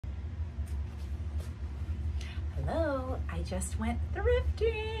Hello, I just went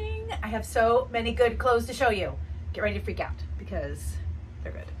thrifting. I have so many good clothes to show you. Get ready to freak out because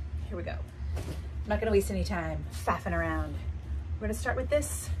they're good. Here we go. I'm not gonna waste any time faffing around. We're gonna start with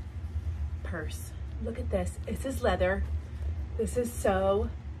this purse. Look at this. This is leather. This is so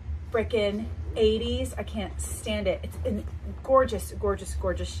frickin' 80s. I can't stand it. It's in gorgeous, gorgeous,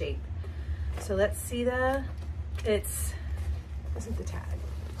 gorgeous shape. So let's see this is the tag.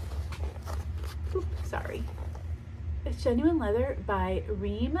 Oop, sorry. It's genuine leather by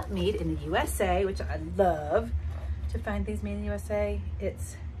Ream, made in the USA, which I love to find things made in the USA.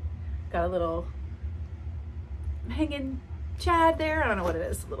 It's got a little hanging chad there. I don't know what it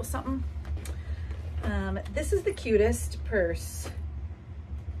is, a little something. This is the cutest purse.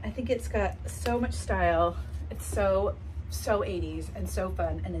 I think it's got so much style. It's so 80s and so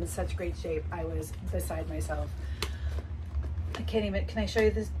fun and in such great shape. I was beside myself. I can't even, can I show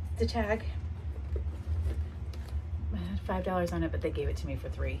you the tag? I had $5 on it, but they gave it to me for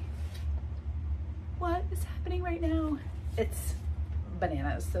 $3. What is happening right now? It's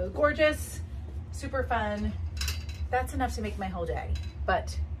bananas. So gorgeous, super fun. That's enough to make my whole day.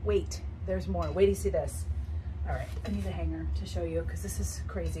 But wait, there's more. Wait till you see this. All right, I need a hanger to show you because this is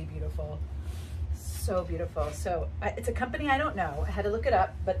crazy beautiful. So beautiful. So it's a company I don't know. I had to look it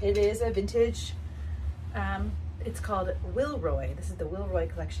up, but it is a vintage, it's called Wilroy. This is the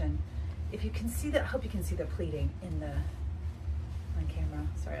Wilroy collection. If you can see that, I hope you can see the pleating on camera.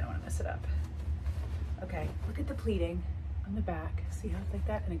 Sorry, I don't want to mess it up. Okay, look at the pleating on the back. See how it's like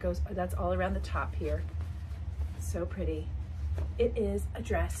that? And it goes, that's all around the top here. So pretty. It is a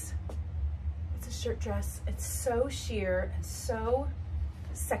dress. It's a shirt dress. It's so sheer and so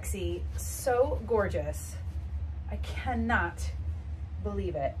sexy, so gorgeous. I cannot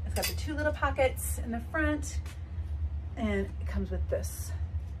believe it. It's got the 2 little pockets in the front and it comes with this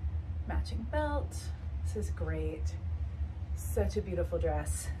matching belt. This is great. Such a beautiful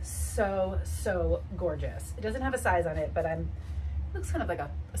dress. So gorgeous. It doesn't have a size on it, but it looks kind of like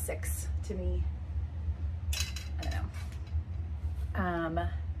a 6 to me. I don't know.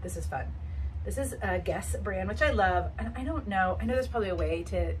 This is fun. This is a Guess brand, which I love. And I don't know, I know there's probably a way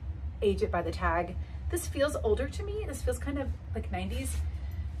to age it by the tag. This feels older to me. This feels kind of like 90s.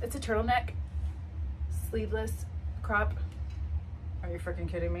 It's a turtleneck, sleeveless crop. Are you freaking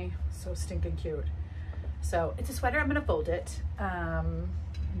kidding me? So stinking cute. So it's a sweater. I'm gonna fold it and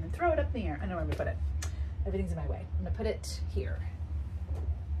then throw it up in the air. I know where I'm gonna put it. Everything's in my way. I'm gonna put it here.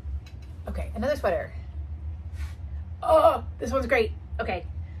 Okay, another sweater. Oh, this one's great. Okay.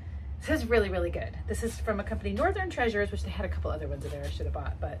 This is really, really good. This is from a company, Northern Treasures, which they had a couple other ones in there I should have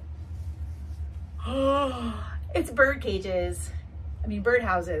bought, but it's bird cages. I mean, bird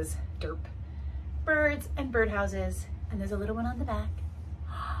houses, derp. Birds and bird houses, and there's a little one on the back.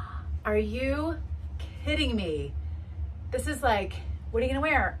 Are you kidding me? This is like, what are you gonna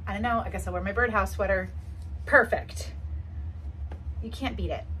wear? I don't know, I guess I'll wear my birdhouse sweater. Perfect. You can't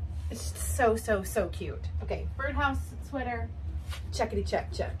beat it. It's so cute. Okay, birdhouse sweater, checkity check.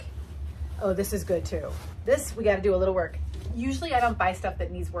 Oh, this is good too. This, we gotta do a little work. Usually I don't buy stuff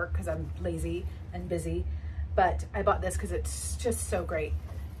that needs work because I'm lazy and busy, but I bought this because it's just so great.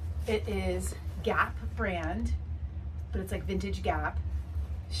 It is Gap brand, but it's like vintage Gap,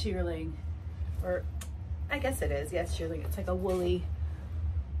 shearling, or I guess it is, yes, shearling. It's like a woolly,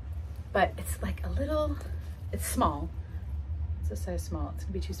 but it's like a little, it's small. It's a size small. It's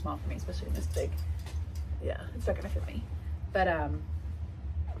gonna be too small for me, especially in this big. Yeah, it's not gonna fit me, but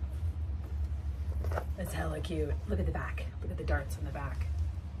it's hella cute. Look at the back. Look at the darts on the back.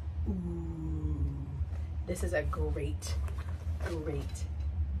 Ooh. This is a great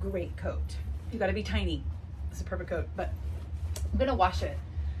coat. You gotta be tiny. It's a perfect coat, but I'm gonna wash it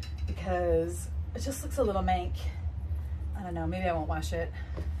because it just looks a little mank. I don't know, maybe I won't wash it.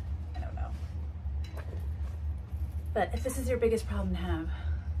 I don't know. But if this is your biggest problem to have,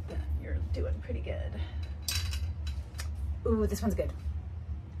 then you're doing pretty good. Ooh, this one's good.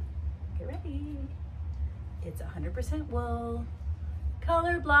 Get ready. It's 100% wool.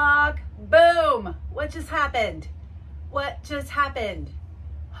 Color Bock. Boom! What just happened? What just happened?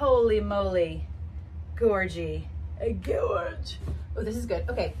 Holy moly. Gorgy. Gorge. Oh, this is good.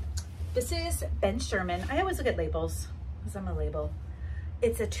 Okay. This is Ben Sherman. I always look at labels because I'm a label.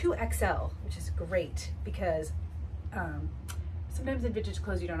 It's a 2XL, which is great because sometimes in vintage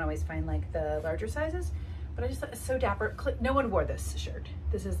clothes you don't always find like the larger sizes, but I just thought it's so dapper. No one wore this shirt.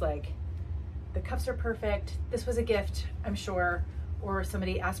 This is like, the cuffs are perfect. This was a gift, I'm sure, or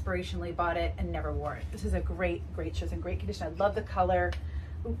somebody aspirationally bought it and never wore it. This is a great shirt. It's in great condition. I love the color.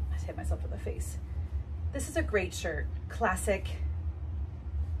 Ooh, I just hit myself in the face. This is a great shirt. Classic,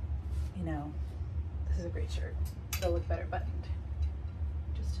 you know, this is a great shirt. It'll look better buttoned.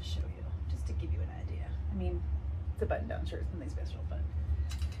 Just to show you, just to give you an idea. I mean, it's a button-down shirt, it's nothing special, but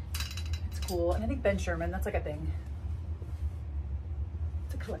it's cool. And I think Ben Sherman, that's like a thing.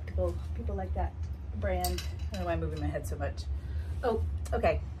 It's a collectible. People like that brand. I don't know why I'm moving my head so much. Oh,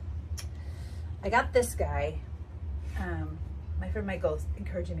 okay. I got this guy. My friend Michael's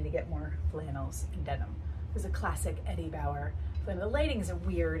encouraging me to get more flannels and denim. There's a classic Eddie Bauer flannel. The lighting is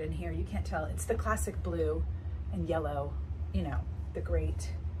weird in here. You can't tell. It's the classic blue and yellow, you know, the great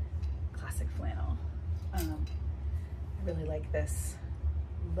classic flannel. I really like this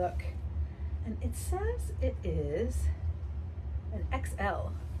look. And it says it is an XL,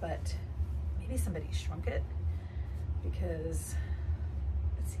 but maybe somebody shrunk it because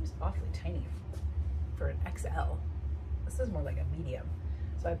it seems awfully tiny for an XL. This is more like a medium.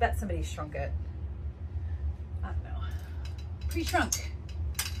 So I bet somebody shrunk it. I don't know. Pre-shrunk.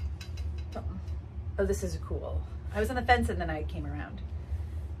 Oh, this is cool. I was on the fence and then I came around.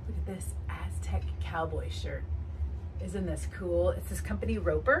 Look at this Aztec cowboy shirt. Isn't this cool? It's this company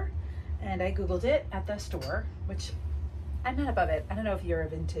Roper, and I Googled it at the store, which I'm not above it. I don't know if you're a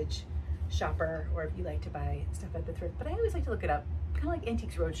vintage shopper or if you like to buy stuff at the thrift, but I always like to look it up. Kind of like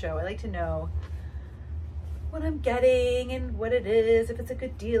Antiques Roadshow. I like to know what I'm getting and what it is, if it's a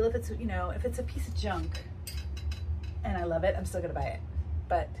good deal, if it's, you know, if it's a piece of junk and I love it, I'm still gonna buy it.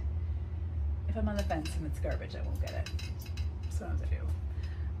 But if I'm on the fence and it's garbage, I won't get it. Sometimes I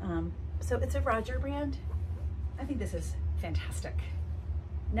do. So it's a Roger brand. I think this is fantastic.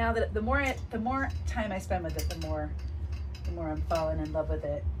 Now that the more time I spend with it, the more I'm falling in love with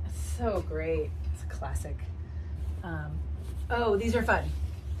it. It's so great. It's a classic. Oh, these are fun.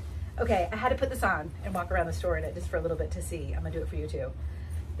 Okay, I had to put this on and walk around the store in it just for a little bit to see. I'm gonna do it for you too.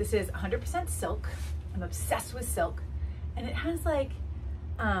 This is 100% silk. I'm obsessed with silk. And it has like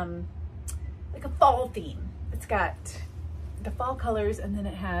a fall theme. It's got the fall colors and then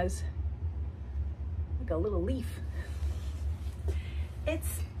it has like a little leaf.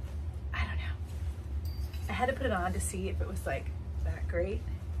 It's, I don't know. I had to put it on to see if it was like that great.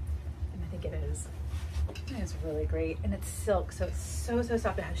 And I think it is. It's really great, and it's silk, so it's so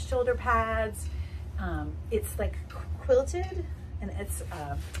soft. It has shoulder pads. It's like quilted, and it's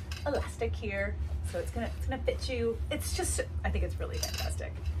elastic here, so it's gonna fit you. It's just, I think it's really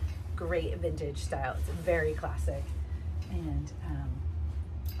fantastic. Great vintage style. It's very classic, and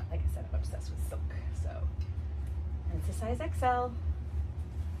like I said, I'm obsessed with silk. So, and it's a size XL,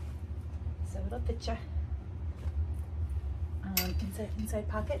 so it'll fit you. Inside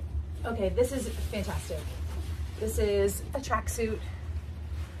pocket. Okay, this is fantastic. This is a tracksuit,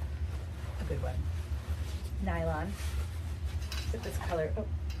 a good one. Nylon, with this color. Oh,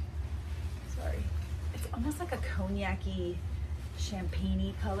 sorry. It's almost like a cognac-y,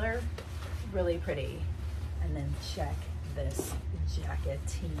 champagne-y color. Really pretty. And then check this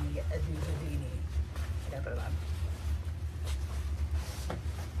jacket-y beanie. I gotta put it on.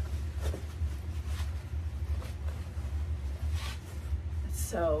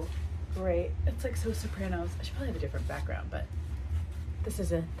 So great. It's like so Sopranos. I should probably have a different background, but this is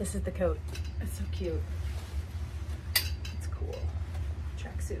the coat. It's so cute. It's cool.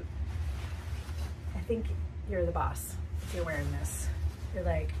 Tracksuit. I think you're the boss if you're wearing this. You're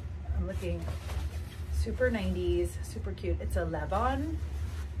like, I'm looking super 90s, super cute. It's a Levon,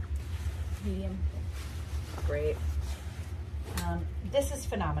 medium. Great. This is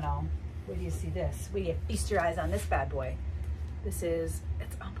phenomenal. Where do you see this? Where do you feast your eyes on this bad boy? This is,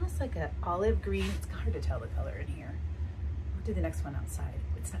 it's almost like an olive green. It's hard to tell the color in here. We'll do the next one outside.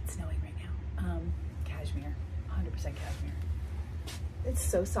 It's not snowing right now. Cashmere, 100% cashmere. It's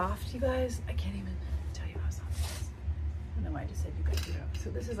so soft, you guys. I can't even tell you how soft it is. I don't know why I just said you guys,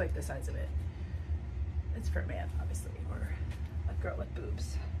 So this is like the size of it. It's for a man, obviously, or a girl with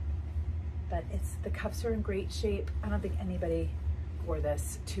boobs. But the cuffs are in great shape. I don't think anybody wore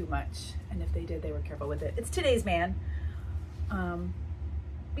this too much. And if they did, they were careful with it. It's today's man.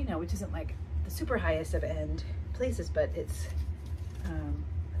 You know, which isn't like the super highest of end places, but it's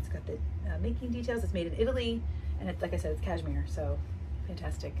got the making details. It's made in Italy, and it's, like I said, it's cashmere, so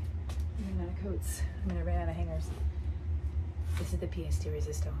fantastic. I'm running out of coats. I'm gonna run out of hangers. This is the pièce de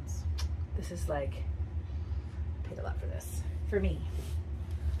résistance. This is like, I paid a lot for this. For me,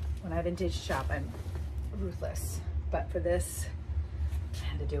 when I vintage shop, I'm ruthless, but for this, I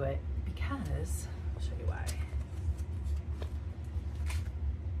had to do it because, I'll show you why.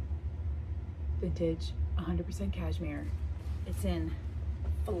 Vintage, 100% cashmere. It's in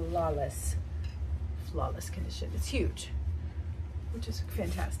flawless condition. It's huge, which is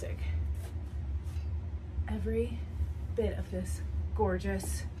fantastic. Every bit of this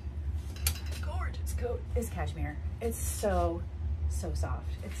gorgeous coat is cashmere. It's so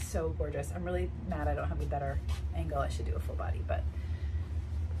soft. It's so gorgeous. I'm really mad I don't have a better angle. I should do a full body, but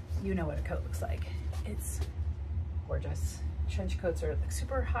you know what a coat looks like. It's gorgeous. Trench coats are like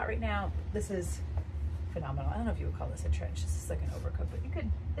super hot right now. This is phenomenal. I don't know if you would call this a trench. This is like an overcoat, but you could,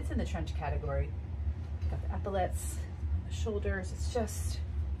 it's in the trench category. Got the epaulettes on the shoulders. It's just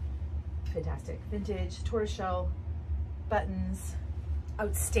fantastic. Vintage, tortoiseshell, buttons.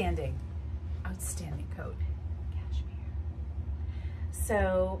 Outstanding coat. Cashmere.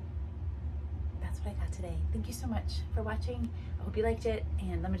 So that's what I got today. Thank you so much for watching. I hope you liked it.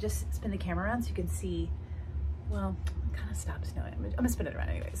 And let me just spin the camera around so you can see. Well, it kind of stopped snowing. I'm gonna spin it around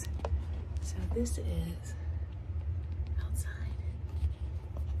anyways. So this is outside.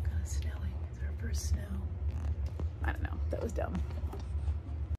 Kind of snowing. It's our first snow. I don't know. That was dumb.